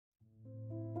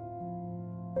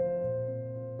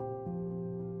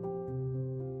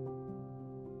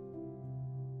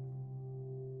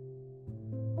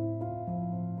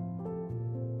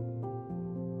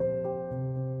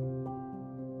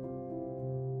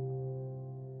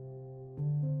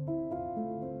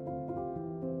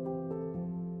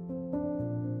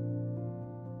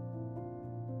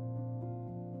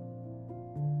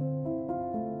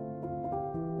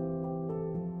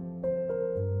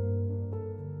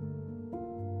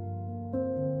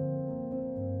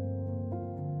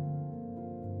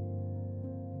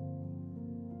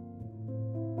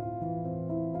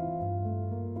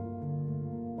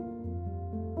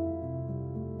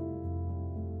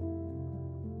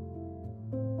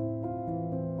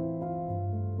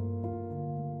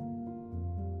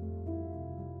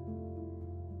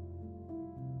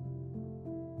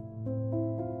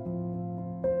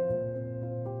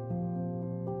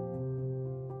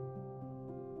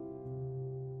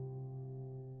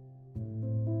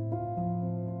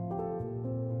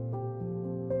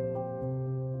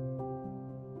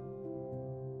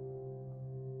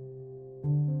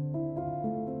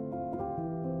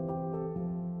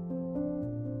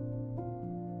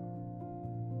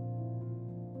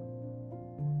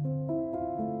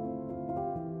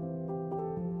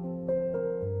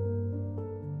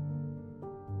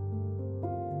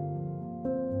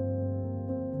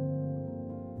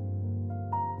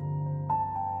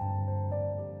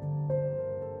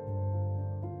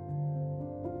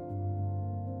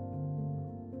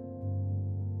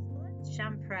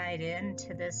jump right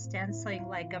into this stenciling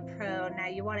like a pro. Now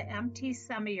you want to empty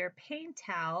some of your paint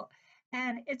out,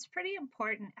 and it's pretty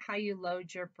important how you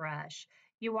load your brush.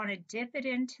 You want to dip it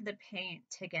into the paint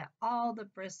to get all the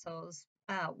bristles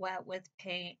wet with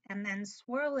paint, and then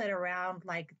swirl it around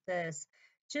like this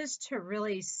just to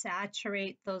really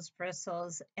saturate those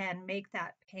bristles and make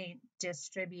that paint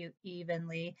distribute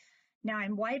evenly. Now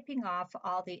I'm wiping off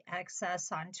all the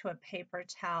excess onto a paper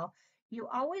towel. You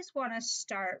always want to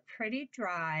start pretty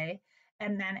dry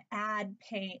and then add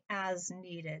paint as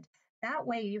needed. That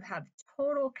way you have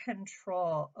total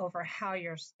control over how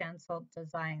your stencil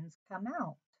designs come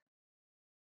out.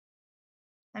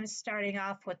 I'm starting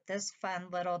off with this fun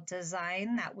little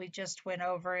design that we just went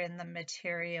over in the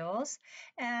materials.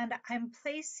 And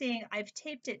I've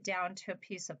taped it down to a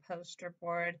piece of poster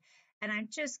board, and I'm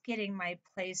just getting my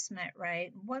placement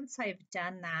right. Once I've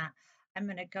done that, I'm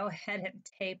going to go ahead and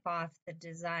tape off the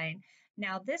design.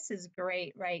 Now this is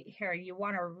great right here. You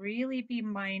want to really be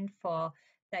mindful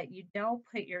that you don't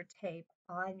put your tape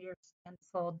on your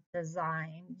stenciled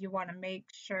design. You want to make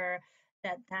sure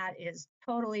that that is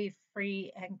totally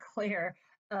free and clear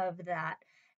of that.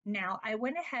 Now I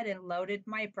went ahead and loaded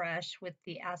my brush with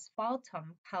the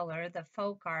asphaltum color, the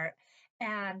folk art,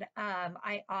 and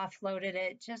I offloaded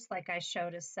it just like I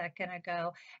showed a second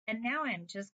ago. And now I'm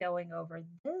just going over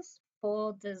this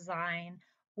full design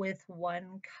with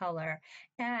one color.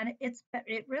 And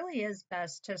it really is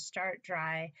best to start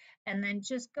dry and then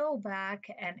just go back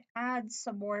and add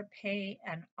some more paint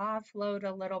and offload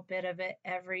a little bit of it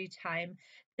every time.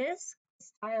 This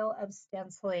style of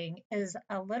stenciling is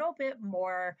a little bit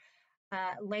more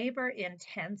labor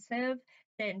intensive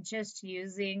than just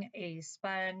using a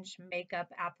sponge, makeup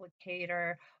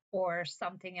applicator, or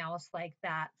something else like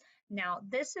that. Now,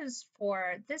 this is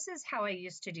how I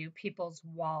used to do people's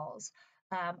walls.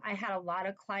 I had a lot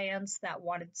of clients that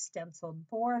wanted stenciled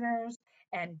borders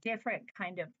and different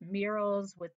kind of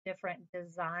murals with different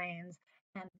designs.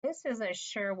 And this is a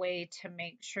sure way to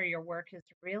make sure your work is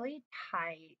really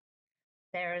tight.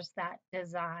 There's that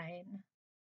design.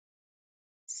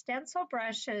 Stencil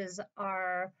brushes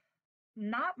are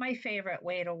not my favorite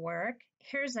way to work.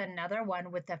 Here's another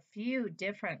one with a few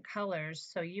different colors,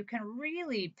 so you can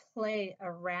really play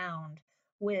around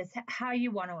with how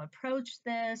you want to approach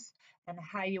this and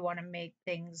how you want to make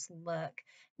things look.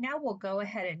 Now we'll go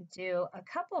ahead and do a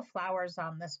couple flowers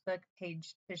on this book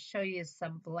page to show you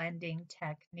some blending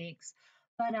techniques.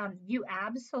 But you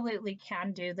absolutely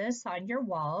can do this on your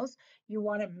walls. You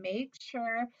want to make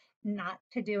sure not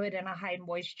to do it in a high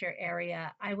moisture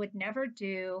area. I would never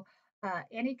do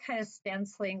any kind of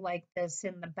stenciling like this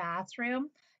in the bathroom,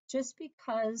 just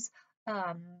because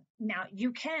now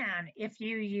you can if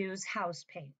you use house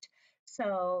paint.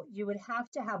 So you would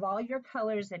have to have all your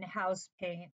colors in house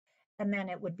paint, and then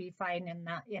it would be fine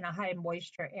in a high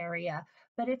moisture area.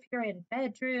 But if you're in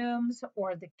bedrooms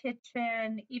or the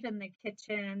kitchen, even the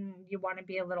kitchen, you want to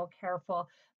be a little careful.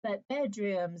 But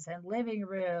bedrooms and living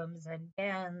rooms and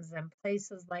dens and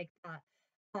places like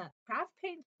that, craft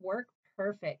paints work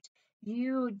perfect.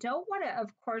 You don't want to, of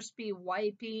course, be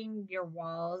wiping your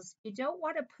walls. You don't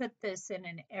want to put this in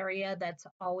an area that's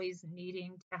always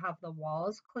needing to have the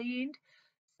walls cleaned.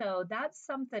 So that's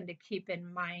something to keep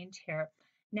in mind here.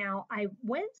 Now, I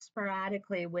went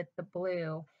sporadically with the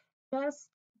blue just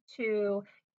to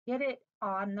get it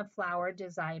on the flower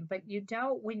design, but you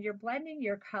don't, when you're blending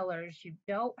your colors, you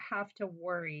don't have to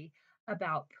worry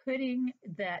about putting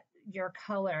your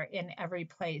color in every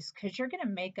place, because you're going to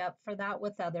make up for that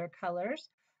with other colors.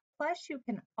 Plus, you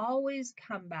can always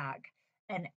come back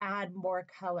and add more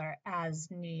color as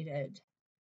needed.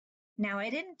 Now,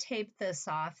 I didn't tape this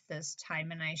off this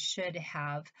time, and I should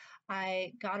have.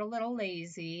 I got a little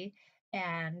lazy,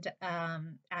 and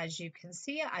as you can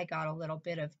see, I got a little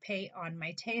bit of paint on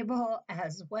my table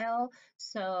as well.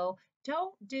 So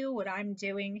don't do what I'm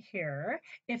doing here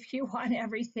if you want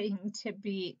everything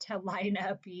to line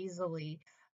up easily.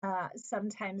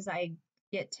 Sometimes I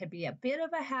get to be a bit of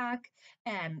a hack,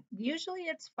 and usually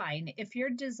it's fine. If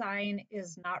your design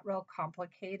is not real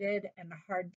complicated and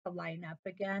hard to line up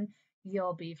again,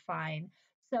 you'll be fine.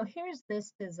 So here's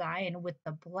this design with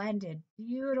the blended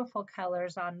beautiful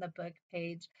colors on the book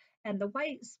page, and the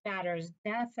white spatter is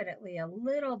definitely a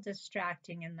little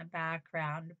distracting in the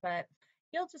background, but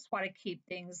you'll just want to keep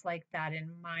things like that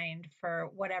in mind for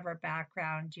whatever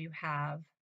background you have.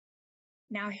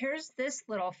 Now here's this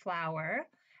little flower,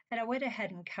 and I went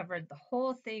ahead and covered the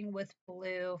whole thing with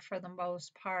blue for the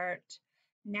most part.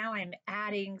 Now I'm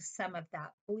adding some of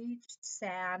that bleached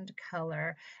sand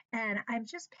color, and I'm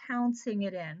just pouncing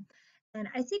it in. And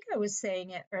I think I was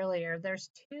saying it earlier, there's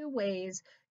two ways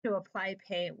to apply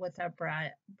paint with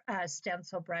a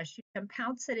stencil brush. You can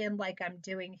pounce it in like I'm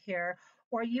doing here,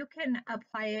 or you can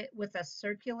apply it with a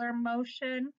circular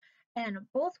motion. And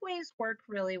both ways work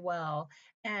really well.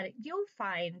 And you'll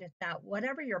find that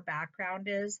whatever your background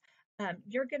is,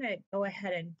 you're going to go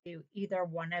ahead and do either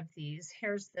one of these.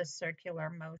 Here's the circular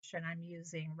motion I'm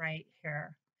using right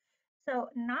here. So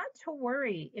not to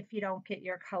worry if you don't get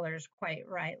your colors quite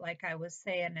right, like I was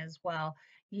saying as well.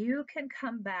 You can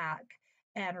come back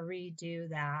and redo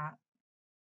that.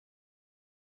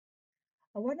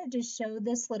 I wanted to show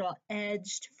this little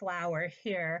edged flower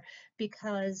here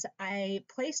because I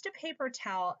placed a paper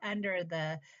towel under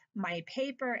my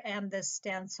paper and the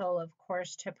stencil, of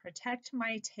course, to protect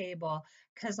my table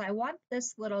because I want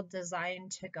this little design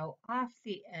to go off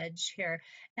the edge here.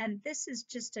 And this is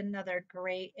just another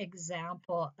great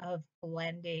example of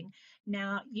blending.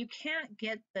 Now, you can't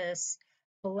get this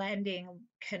blending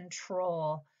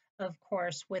control, of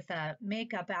course, with a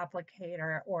makeup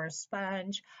applicator or a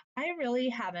sponge. I really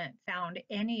haven't found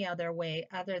any other way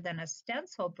other than a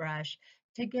stencil brush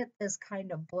to get this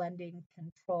kind of blending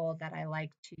control that I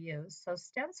like to use. So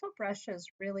stencil brushes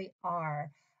really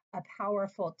are a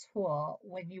powerful tool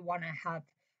when you want to have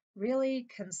really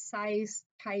concise,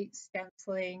 tight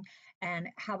stenciling and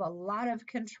have a lot of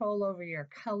control over your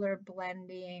color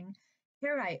blending.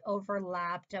 Here I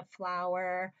overlapped a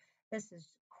flower. This is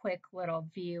a quick little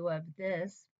view of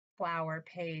this flower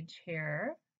page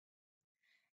here.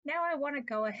 Now I want to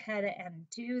go ahead and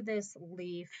do this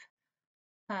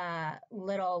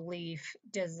little leaf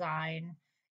design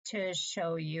to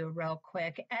show you real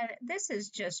quick. And this is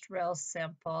just real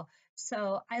simple.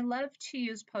 So I love to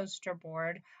use poster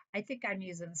board. I think I'm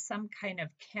using some kind of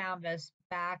canvas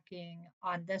backing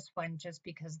on this one just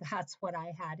because that's what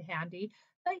I had handy.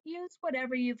 But use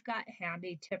whatever you've got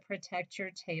handy to protect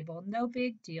your table. No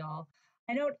big deal.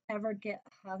 I don't ever get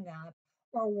hung up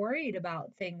or worried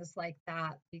about things like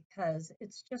that because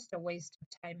it's just a waste of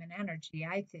time and energy,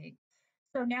 I think.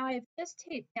 So now I've just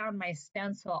taped down my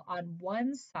stencil on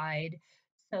one side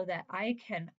so that I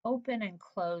can open and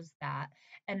close that.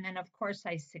 And then of course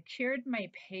I secured my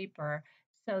paper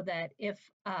so that if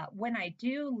when I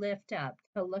do lift up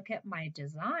to look at my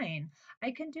design,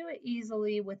 I can do it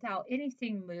easily without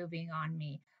anything moving on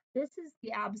me. This is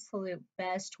the absolute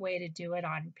best way to do it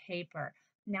on paper.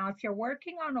 Now, if you're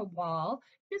working on a wall,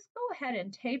 just go ahead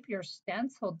and tape your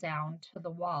stencil down to the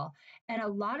wall. And a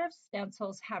lot of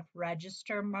stencils have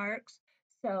register marks,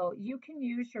 so you can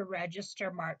use your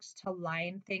register marks to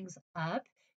line things up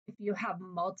if you have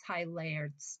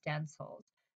multi-layered stencils.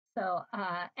 So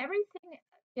everything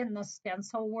in the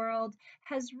stencil world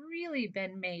has really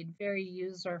been made very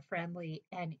user-friendly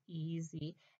and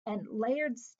easy. And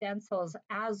layered stencils,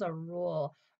 as a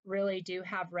rule, really do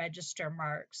have register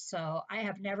marks. So I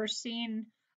have never seen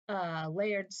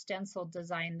layered stencil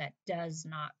design that does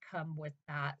not come with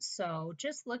that. So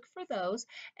just look for those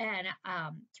and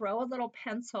throw a little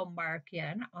pencil mark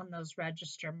in on those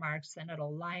register marks and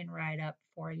it'll line right up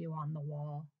for you on the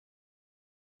wall.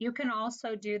 You can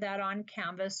also do that on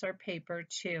canvas or paper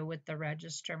too with the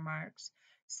register marks.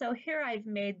 So here I've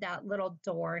made that little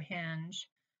door hinge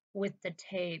with the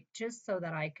tape just so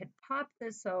that I could pop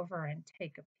this over and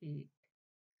take a peek.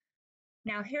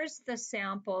 Now here's the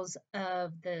samples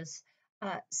of this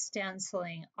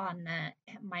stenciling on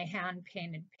my hand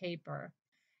painted paper.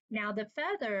 Now the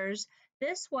feathers,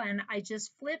 this one I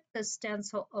just flipped the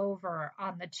stencil over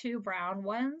on the two brown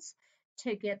ones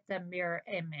to get the mirror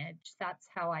image. That's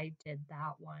how I did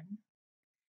that one.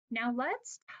 Now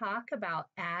let's talk about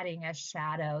adding a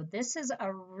shadow. This is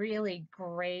a really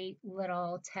great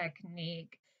little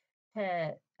technique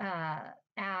to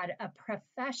add a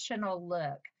professional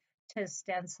look to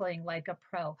stenciling like a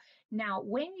pro. Now,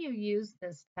 when you use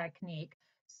this technique,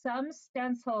 some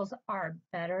stencils are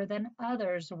better than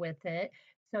others with it,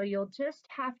 so you'll just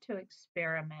have to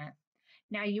experiment.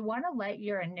 Now, you want to let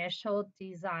your initial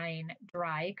design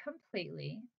dry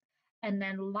completely and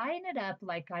then line it up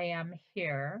like I am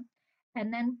here,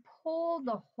 and then pull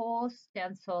the whole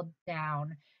stencil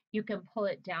down. You can pull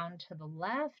it down to the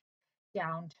left,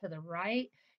 down to the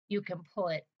right. You can pull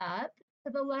it up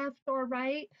to the left or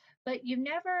right, but you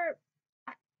never,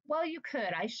 well, you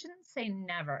could. I shouldn't say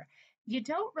never. You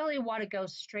don't really want to go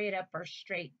straight up or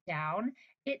straight down.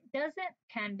 It doesn't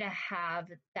tend to have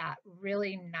that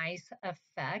really nice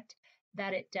effect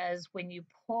that it does when you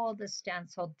pull the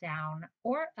stencil down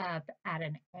or up at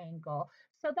an angle.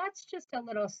 So that's just a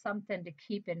little something to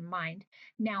keep in mind.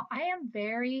 Now, I am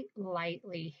very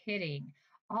lightly hitting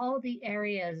all the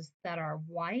areas that are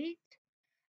white,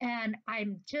 and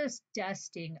I'm just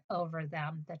dusting over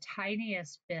them the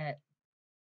tiniest bit.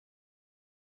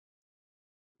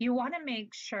 You want to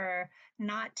make sure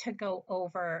not to go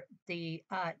over the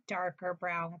darker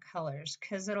brown colors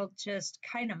because it'll just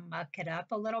kind of muck it up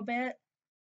a little bit.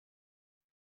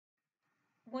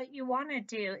 What you want to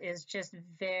do is just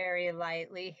very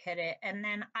lightly hit it. And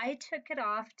then I took it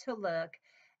off to look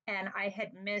and I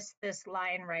had missed this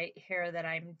line right here that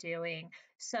I'm doing.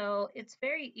 So it's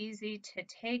very easy to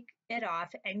take it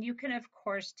off, and you can of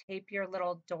course tape your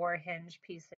little door hinge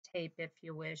piece of tape if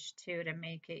you wish to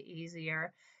make it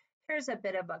easier. Here's a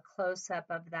bit of a close-up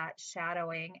of that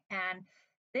shadowing, and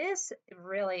this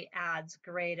really adds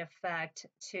great effect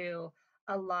to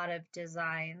a lot of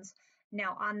designs.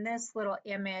 Now on this little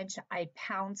image, I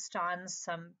pounced on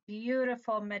some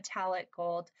beautiful metallic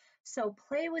gold. So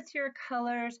play with your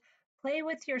colors, play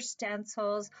with your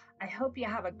stencils. I hope you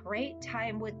have a great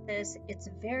time with this. It's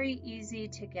very easy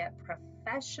to get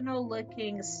professional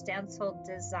looking stencil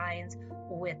designs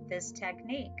with this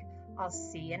technique. I'll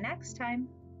see you next time.